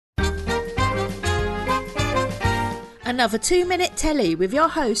Another 2-minute telly with your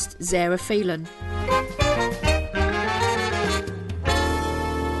host, Zara Phelan.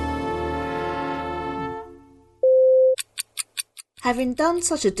 Having done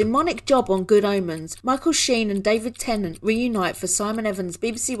such a demonic job on Good Omens, Michael Sheen and David Tennant reunite for Simon Evans'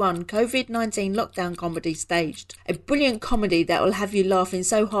 BBC One COVID-19 lockdown comedy Staged. A brilliant comedy that will have you laughing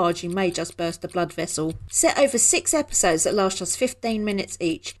so hard you may just burst a blood vessel. Set over 6 episodes that last just 15 minutes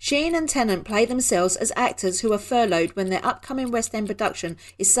each, Sheen and Tennant play themselves as actors who are furloughed when their upcoming West End production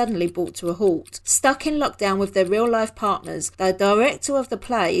is suddenly brought to a halt. Stuck in lockdown with their real-life partners, the director of the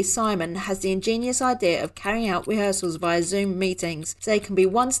play, Simon, has the ingenious idea of carrying out rehearsals via Zoom meetings so they can be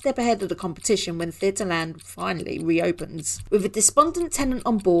one step ahead of the competition when Theatreland finally reopens. With a despondent Tennant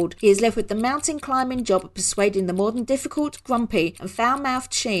on board, he is left with the mountain climbing job of persuading the more than difficult, grumpy and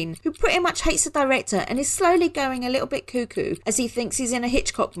foul-mouthed Sheen, who pretty much hates the director and is slowly going a little bit cuckoo as he thinks he's in a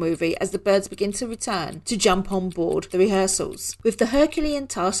Hitchcock movie as the birds begin to return, to jump on board the rehearsals. With the Herculean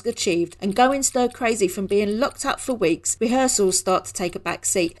task achieved and going stir crazy from being locked up for weeks, rehearsals start to take a back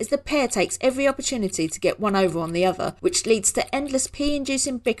seat as the pair takes every opportunity to get one over on the other, which leads to endless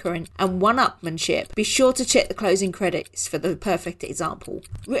pee-inducing bickering and one-upmanship. Be sure to check the closing credits for the perfect example.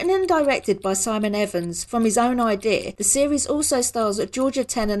 Written and directed by Simon Evans from his own idea, the series also stars Georgia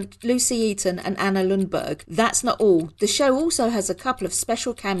Tennant, Lucy Eaton and Anna Lundberg. That's not all. The show also has a couple of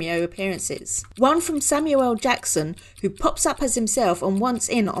special cameo appearances. One from Samuel L. Jackson, who pops up as himself and wants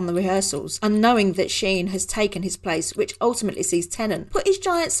in on the rehearsals, unknowing that Sheen has taken his place, which ultimately sees Tennant put his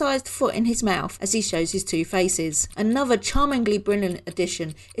giant-sized foot in his mouth as he shows his 2 faces. Another charmingly brilliant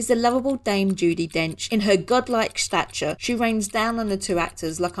addition is the lovable Dame Judi Dench. In her godlike stature, she rains down on the 2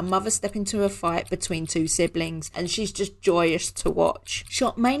 actors like a mother stepping into a fight between 2 siblings, and she's just joyous to watch.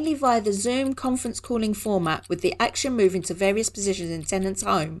 Shot mainly via the Zoom conference calling format, with the action moving to various positions in Tennant's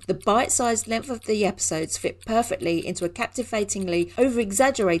home, the bite-sized length of the episodes fit perfectly into a captivatingly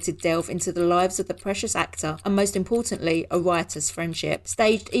over-exaggerated delve into the lives of the precious actor, and most importantly, a writer's friendship.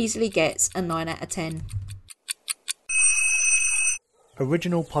 Staged easily gets a 9 out of 10.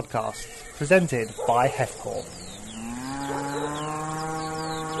 Original podcast presented by Hefcore.